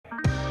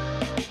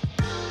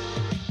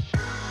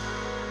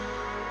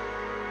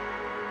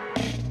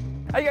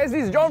Hi guys,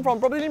 this is John from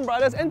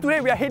PropertyLimBrothers, and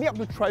today we are heading up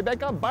to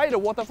Tribeca by the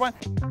waterfront.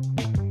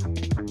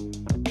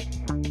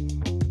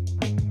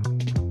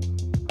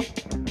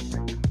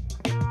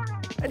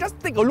 And just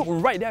take a look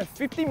right there,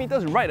 50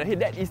 meters right ahead,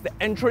 that is the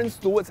entrance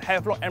towards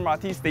Havelock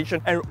MRT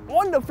station. And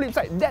on the flip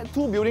side, that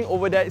two building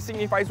over there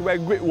signifies where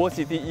Great World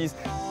City is.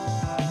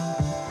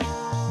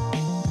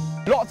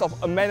 Lots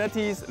of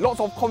amenities,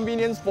 lots of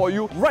convenience for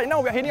you. Right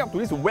now, we're heading up to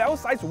this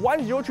well-sized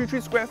 1033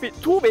 square feet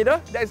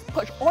two-bedder that is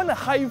perched on a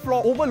high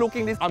floor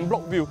overlooking this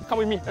unblocked view. Come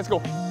with me, let's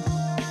go.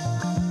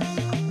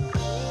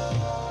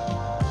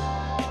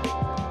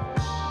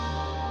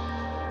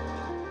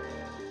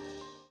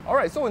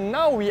 Alright, so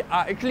now we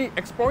are actually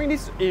exploring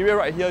this area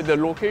right here. The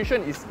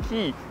location is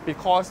key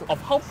because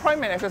of how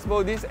prime and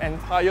accessible this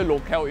entire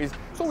locale is.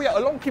 So we are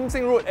along Kim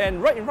Seng Road,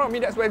 and right in front of me,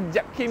 that's where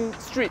Jack Kim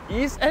Street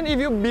is. And if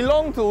you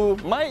belong to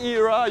my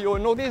era, you'll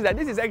notice that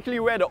this is actually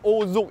where the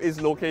old Zouk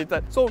is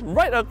located. So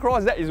right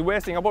across that is where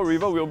Singapore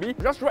River will be.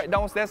 Just right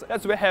downstairs,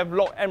 that's where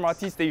Havelock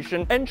MRT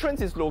station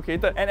entrance is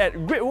located. And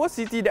at Great World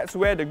City, that's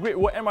where the Great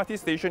World MRT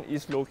station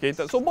is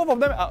located. So both of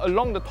them are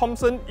along the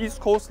Thomson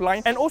East Coast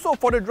line. And also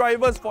for the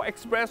drivers, for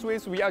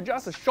expressways, we are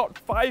just a short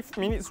 5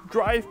 minutes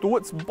drive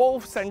towards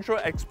both Central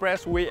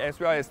Expressway as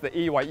well as the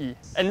AYE.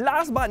 And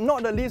last but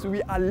not the least,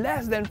 we are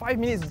less than 5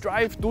 minutes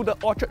drive to the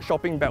Orchard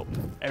shopping belt.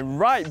 And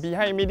right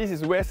behind me, this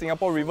is where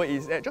Singapore River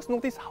is at. Just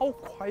notice how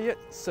quiet,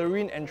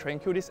 serene and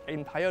tranquil this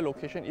entire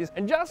location is.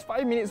 And just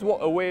 5 minutes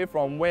walk away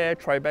from where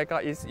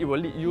Tribeca is, it will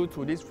lead you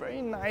to this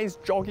very nice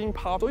jogging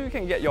path so you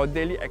can get your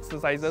daily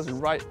exercises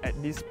right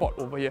at this spot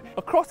over here.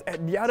 Across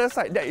at the other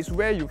side, that is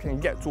where you can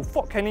get to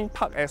Fort Canning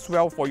Park as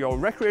well for your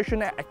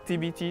recreational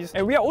activities.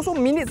 And we are also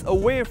minutes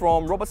away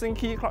from Robertson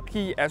Quay, Clarke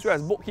Quay as well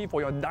as Boat Quay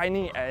for your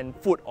dining and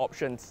food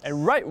options.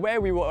 And right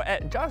where we were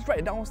at, just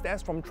right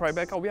downstairs from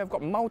Tribeca, we have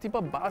got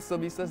multiple bus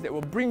services that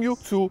will bring you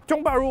to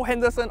Tiong Bahru,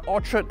 Henderson,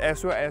 Orchard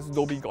as well as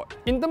Dhoby Ghaut.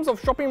 In terms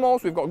of shopping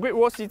malls, we've got Great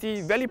World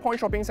City, Valley Point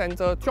Shopping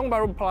Centre, Tiong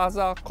Bahru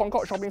Plaza,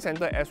 Concord Shopping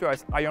Centre as well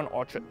as Ion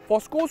Orchard.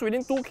 For schools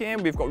within 2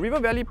 km, we've got River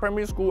Valley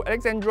Primary School,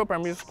 Alexandra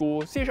Primary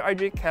School,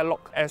 CHIJ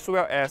Kellock as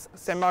well as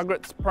St.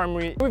 Margaret's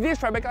Primary. With this,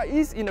 Tribeca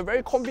is in a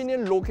very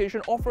convenient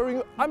location, offering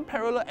you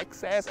unparalleled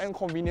access and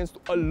convenience to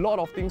a lot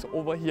of things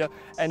over here.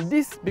 And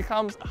this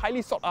becomes a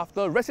highly sought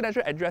after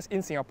residential address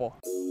in Singapore.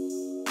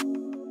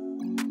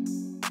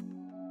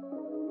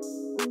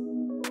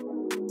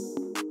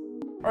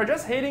 Alright,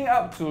 just heading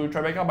up to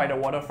Tribeca by the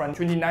waterfront,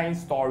 29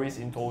 stories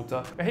in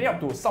total. We're heading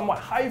up to a somewhat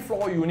high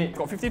floor unit. We've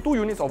got 52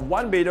 units of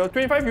 1-bedder,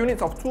 25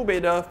 units of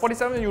 2-bedder,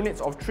 47 units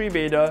of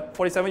 3-bedder,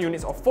 47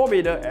 units of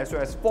 4-bedder, as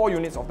well as 4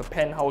 units of the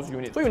penthouse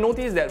unit. So you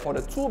notice that for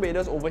the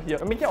 2-bedders over here,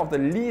 we're making up the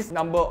least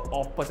number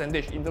of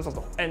percentage in terms of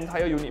the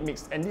entire unit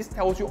mix, and this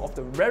tells you of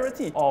the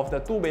rarity of the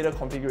 2-bedder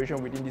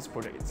configuration within this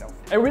project itself.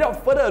 And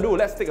without further ado,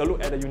 let's take a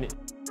look at the unit.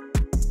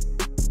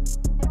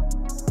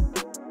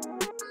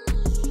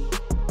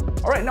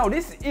 Alright, now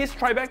this is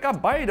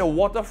Tribeca by the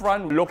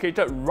waterfront,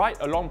 located right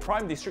along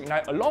Prime District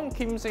 9, along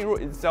Kim Seng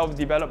Road itself,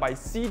 developed by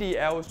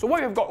CDL. So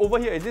what we've got over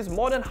here is this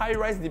modern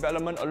high-rise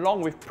development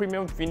along with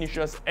premium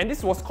finishes, and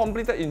this was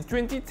completed in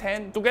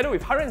 2010 together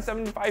with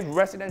 175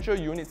 residential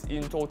units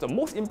in total.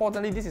 Most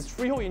importantly, this is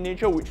freehold in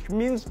nature, which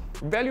means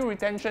value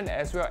retention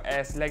as well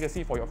as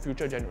legacy for your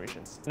future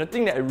generations. And the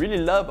thing that I really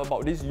love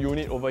about this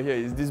unit over here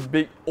is this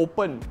big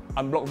open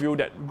unblocked view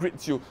that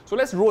greets you. So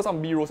let's roll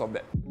some B-rolls of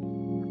that.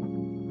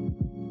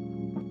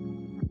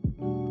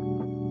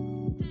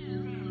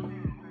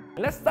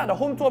 Let's start the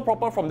home tour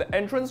proper from the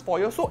entrance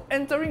foyer. So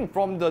entering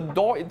from the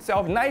door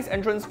itself, nice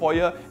entrance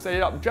foyer, set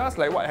it up just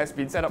like what has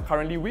been set up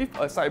currently with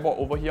a sideboard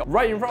over here.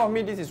 Right in front of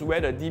me, this is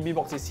where the DB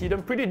box is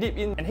hidden pretty deep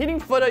in. And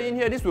heading further in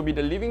here, this will be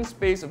the living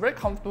space, a very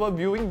comfortable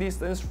viewing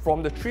distance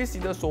from the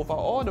 3-seater sofa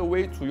all the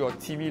way to your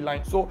TV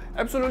line. So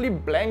absolutely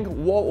blank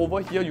wall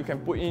over here. You can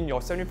put in your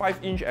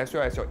 75-inch as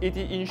well as your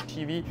 80-inch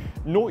TV,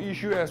 no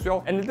issue as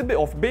well. And a little bit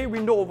of bay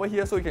window over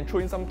here so you can throw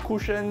in some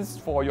cushions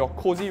for your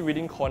cozy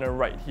reading corner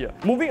right here.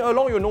 Moving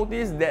along, you'll notice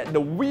that the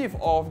width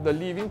of the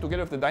living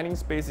together with the dining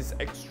space is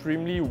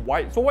extremely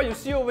wide. So what you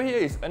see over here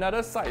is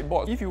another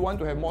sideboard. If you want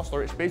to have more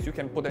storage space, you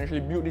can potentially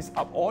build this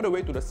up all the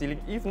way to the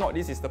ceiling. If not,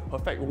 this is the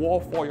perfect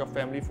wall for your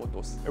family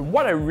photos. And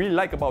what I really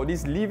like about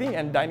this living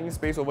and dining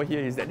space over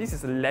here is that this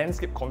is a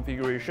landscape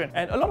configuration,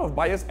 and a lot of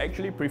buyers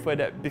actually prefer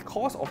that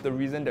because of the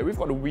reason that we've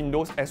got the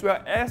windows as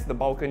well as the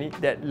balcony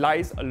that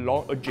lies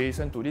along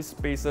adjacent to these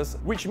spaces,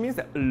 which means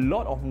that a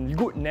lot of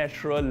good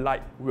natural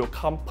light will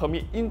come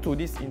permeate into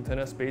this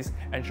internal space,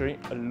 ensuring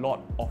a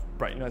lot of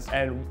brightness.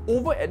 And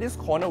over at this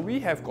corner, we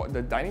have got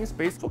the dining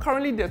space. So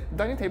currently the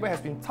dining table has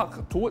been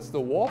tucked towards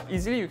the wall.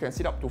 Easily you can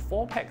sit up to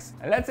 4 packs.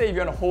 And let's say if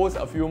you want to host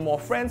a few more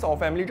friends or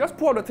family, just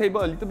pull out the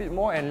table a little bit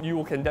more and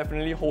you can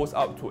definitely host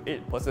up to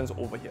 8 persons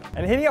over here.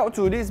 And heading out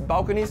to this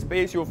balcony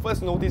space, you'll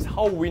first notice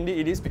how windy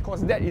it is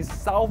because that is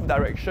south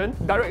direction.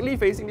 Directly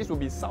facing this will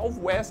be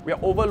southwest. We are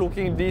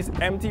overlooking this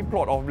empty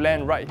plot of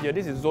land right here.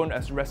 This is zoned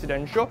as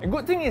residential. And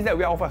good thing is that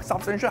we are of a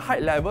substantial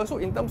height level, so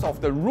in terms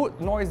of the road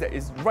noise that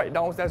is right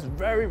downstairs,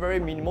 very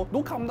minimal.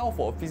 Do come down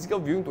for a physical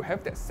viewing to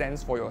have that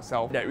sense for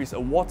yourself. There is a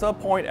water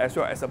point as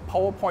well as a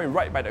power point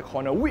right by the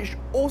corner, which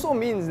also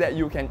means that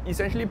you can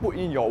essentially put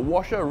in your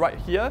washer right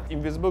here,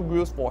 invisible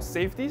grills for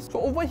safety.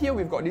 So over here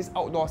we've got this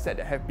outdoor set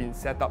that have been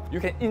set up. You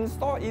can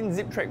install in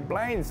zip track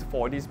blinds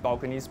for this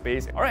balcony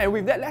space. Alright, and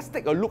with that, let's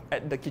take a look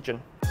at the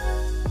kitchen.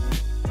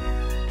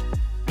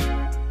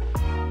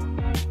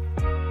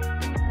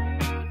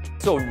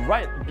 So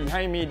right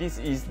behind me, this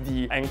is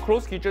the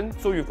enclosed kitchen.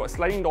 So you've got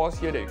sliding doors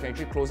here that you can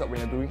actually close up when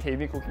you're doing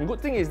heavy cooking. Good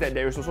thing is that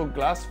there is also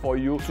glass for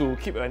you to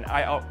keep an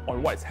eye out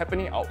on what's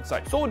happening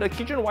outside. So the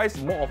kitchen-wise,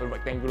 more of a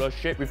rectangular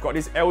shape. We've got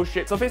this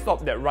L-shaped surface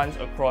top that runs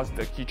across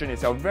the kitchen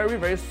itself.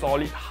 Very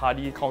solid,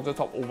 hardy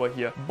countertop over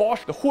here.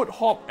 Bosch, the hood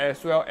hob,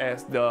 as well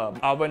as the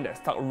oven that's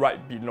tucked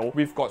right below.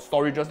 We've got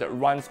storages that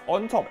runs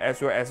on top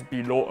as well as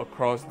below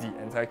across the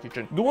entire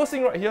kitchen. Dual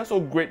sink right here, so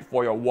great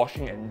for your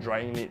washing and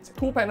drying needs.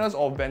 2 panels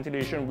of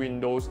ventilation windows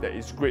that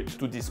is great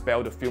to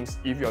dispel the fumes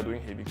if you are doing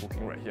heavy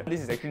cooking right here.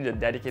 This is actually the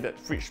dedicated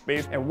fridge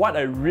space, and what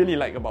I really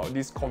like about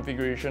this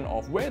configuration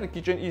of where the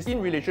kitchen is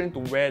in relation to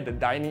where the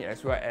dining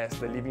as well as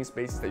the living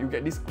space is that you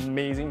get this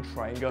amazing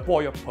triangle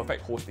for your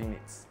perfect hosting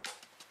needs.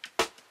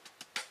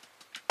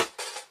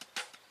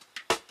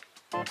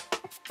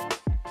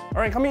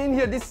 Alright, coming in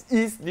here, this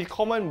is the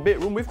common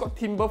bedroom. We've got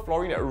timber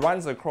flooring that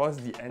runs across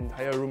the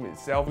entire room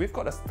itself. We've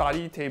got a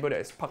study table that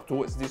is parked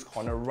towards this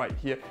corner right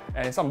here,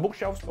 and some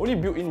bookshelves. Only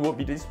built-in will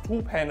be this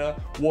 2-panel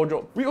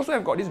wardrobe. We also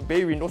have got this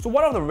bay window. So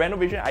one of the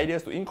renovation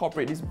ideas to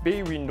incorporate this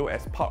bay window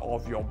as part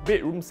of your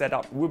bedroom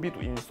setup will be to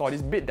install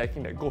this bed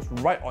decking that goes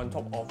right on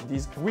top of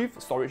this with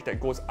storage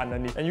that goes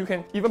underneath. And you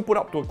can even put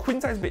up to a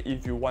queen-size bed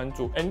if you want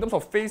to. And in terms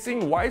of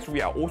facing wise,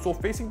 we are also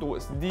facing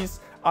towards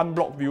this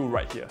unblocked view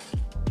right here.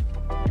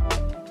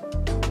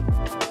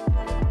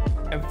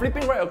 And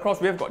flipping right across,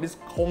 we have got this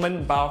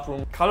common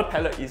bathroom. Color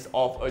palette is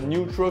of a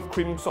neutral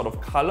cream sort of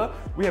color.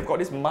 We have got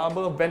this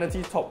marble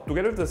vanity top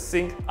together with the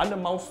sink,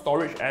 under-mount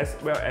storage as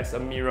well as a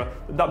mirror,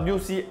 the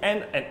WC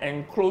and an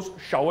enclosed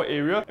shower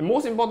area. And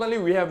most importantly,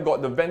 we have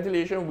got the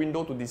ventilation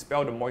window to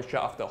dispel the moisture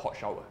after a hot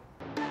shower.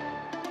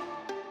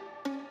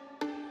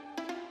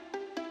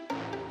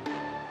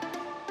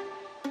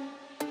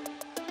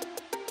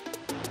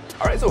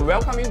 Alright, so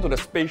welcome into the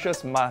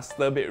spacious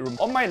master bedroom.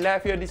 On my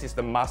left here, this is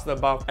the master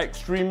bath.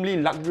 Extremely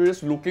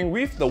luxurious looking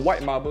with the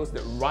white marbles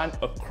that run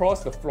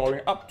across the flooring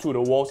up to the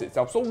walls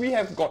itself. So we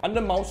have got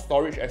under-mount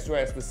storage as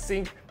well as the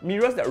sink,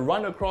 mirrors that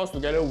run across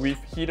together with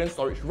hidden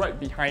storage right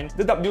behind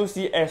the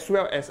WC as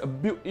well as a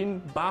built-in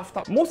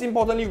bathtub. Most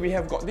importantly, we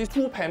have got these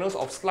 2 panels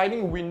of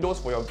sliding windows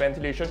for your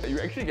ventilation that you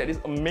actually get this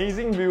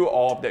amazing view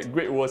of that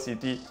Great World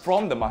City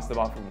from the master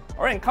bathroom.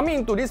 Alright, coming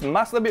into this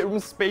master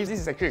bedroom space, this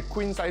is actually a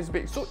queen-size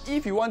bed. So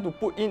if you want to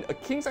put in a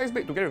king-size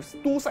bed together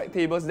with 2 side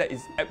tables, that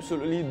is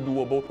absolutely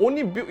doable.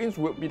 Only built-ins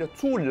will be the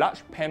 2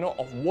 large panel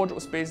of wardrobe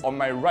space. On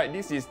my right,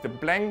 this is the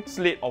blank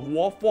slate of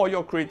wall for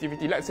your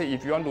creativity. Let's say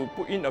if you want to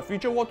put in a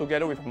feature wall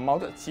together with a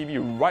mounted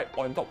TV right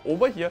on top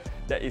over here,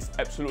 that is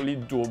absolutely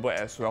doable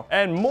as well.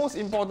 And most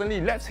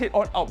importantly, let's head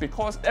on out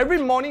because every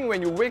morning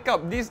when you wake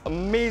up, this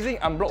amazing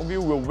unblocked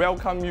view will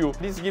welcome you.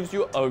 This gives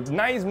you a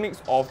nice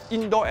mix of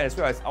indoor as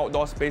well as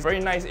outdoor space. Very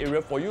nice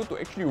area for you to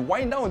actually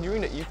wind down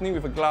during the evening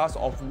with a glass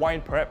of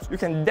wine perhaps. You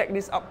can deck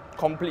this up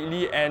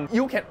completely, and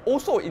you can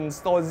also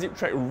install zip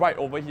track right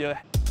over here.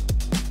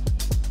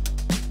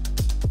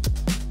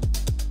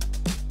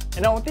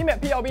 And our team at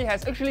PLB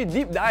has actually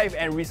deep dive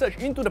and researched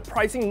into the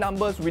pricing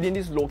numbers within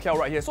this locale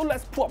right here. So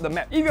let's pull up the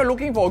map. If you're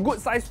looking for a good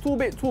size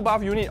 2-bed,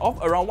 2-bath unit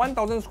of around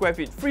 1,000 square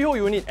feet, freehold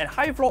unit and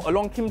high floor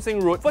along Kim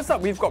Seng Road, first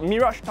up we've got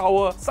Mirage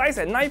Tower, size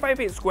at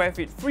 958 square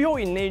feet, freehold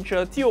in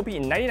nature, TOP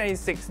in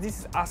 1996. This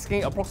is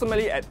asking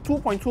approximately at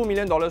 $2.2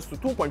 million to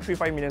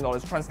 $2.35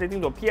 million, translating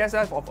to a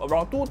PSF of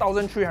around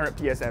 2,300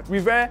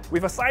 PSF.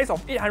 With a size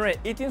of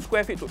 818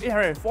 square feet to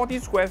 840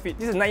 square feet.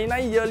 This is a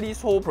 99-year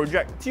leasehold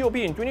project, TOP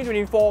in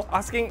 2024,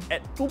 asking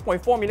at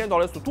 $2.4 million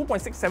to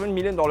 $2.67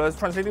 million,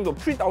 translating to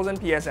 3,000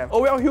 PSF.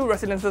 Orwell Hill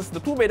Residences,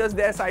 the 2-bedders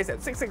there size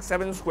at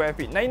 667 square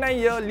feet,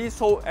 99-year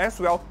leasehold as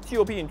well,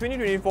 TOP in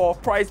 2024,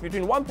 price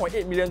between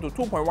 1.8 million to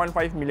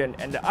 2.15 million,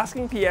 and the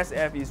asking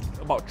PSF is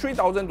about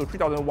 3,000 to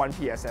 3,001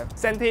 PSF.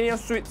 Centennial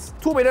Suites,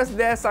 2-bedders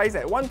there size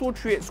at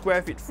 1,238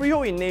 square feet,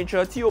 freehold in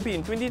nature, TOP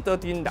in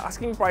 2013, the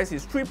asking price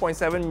is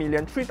 3.7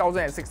 million,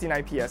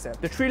 3,069 PSF.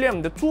 The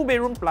Trillium, the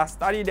 2-bedroom plus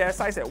study there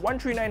size at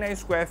 1,399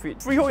 square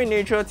feet, freehold in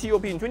nature,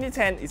 TOP in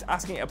 2010, is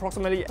asking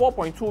approximately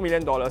 $4.2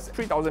 million,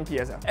 3,000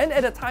 PSF. And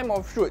at the time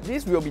of shoot,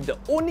 this will be the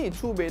only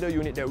 2-bedder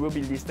unit that will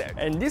be listed.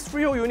 And this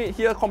freehold unit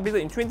here,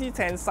 completed in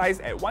 2010, size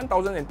at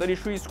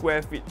 1,033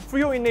 square feet,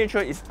 freehold in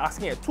nature, is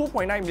asking at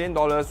 $2.9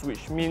 million,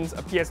 which means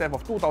a PSF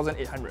of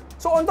 2,800.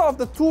 So on top of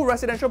the 2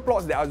 residential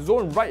plots that are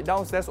zoned right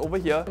downstairs over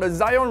here, the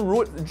Zion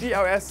Road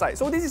GLS site.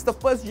 So this is the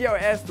first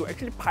GLS to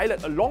actually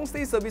pilot a long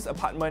stay service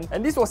apartment,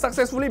 and this was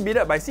successfully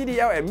bidded by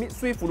CDL and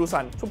Mitsui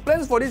Furusan. So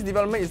plans for this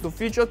development is to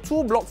feature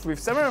 2 blocks with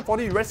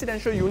 740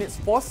 residential units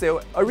for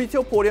sale, a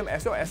retail podium,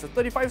 as well as a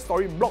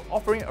 35-story block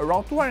offering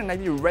around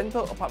 290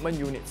 rental apartment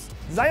units.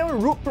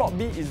 Zion Road Plot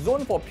B is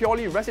zoned for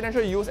purely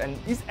residential use and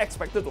is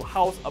expected to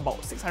house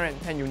about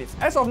 610 units.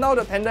 As of now,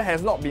 the tender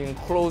has not been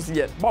closed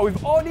yet, but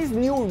with all these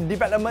new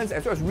developments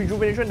as well as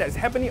rejuvenation that's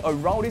happening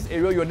around this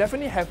area, you'll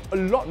definitely have a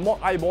lot more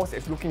eyeballs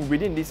that's looking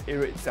within this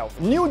area itself.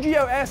 New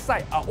GLS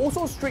sites are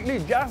also strictly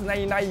just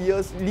 99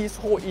 years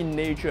leasehold in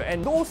nature,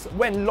 and those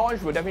when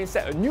launched will definitely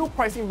set a new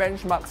pricing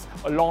benchmarks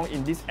along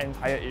in this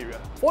entire area.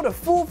 For the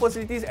full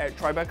facilities at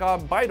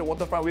Tribeca by the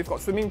waterfront, we've got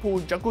swimming pool,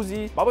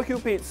 jacuzzi, barbecue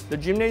pits, the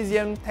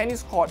gymnasium,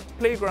 tennis court,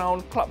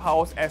 playground,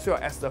 clubhouse, as well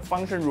as the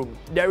function room.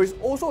 There is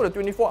also the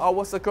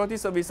 24-hour security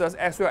services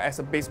as well as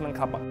a basement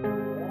car park.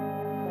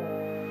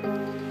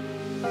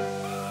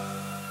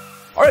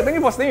 Alright, thank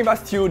you for staying with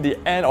us till the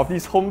end of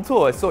this home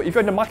tour. So if you're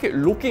in the market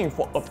looking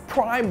for a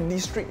prime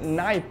District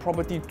 9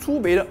 property,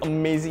 2-bedder,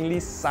 amazingly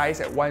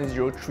sized at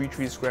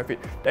 1033 square feet,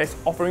 that is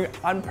offering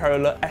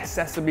unparalleled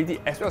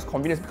accessibility as well as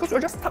convenience because you're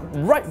just tucked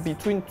right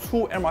between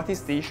two MRT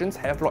stations,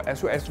 Havelock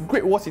as well as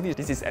Great Wall City.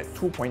 This is at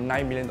 $2.9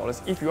 million.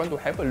 If you want to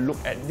have a look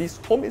at this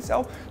home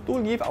itself,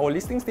 do give our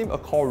listings team a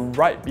call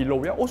right below.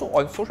 We are also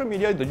on social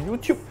media, the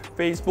YouTube,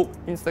 Facebook,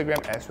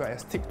 Instagram as well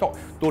as TikTok.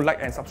 Do like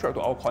and subscribe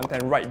to our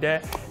content right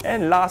there.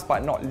 And last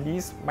but not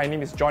least, my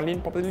name is John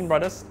Lin,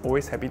 PropertyLimBrothers.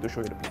 Always happy to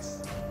show you the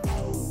place.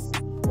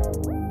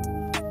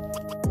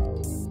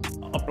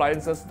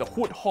 Appliances, the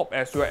hood hob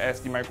as well as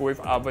the microwave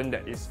oven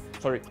that is,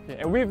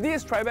 and with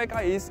this,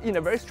 Tribeca is in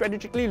a very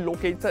strategically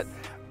located...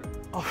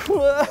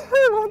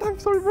 I'm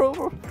sorry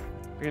bro.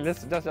 Okay,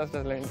 let's just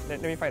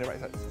let me find the right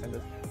side.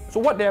 So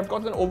what they have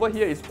gotten over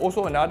here is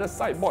also another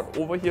sideboard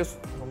over here.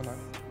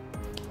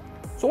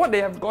 So what they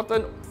have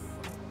gotten,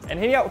 and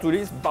heading out to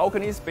this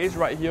balcony space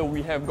right here,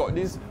 we have got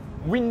this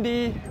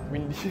windy.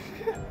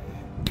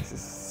 This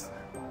is...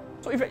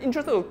 So if you're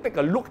interested to take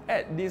a look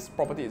at this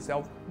property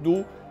itself,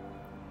 do...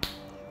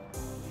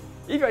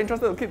 If you're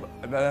interested to keep...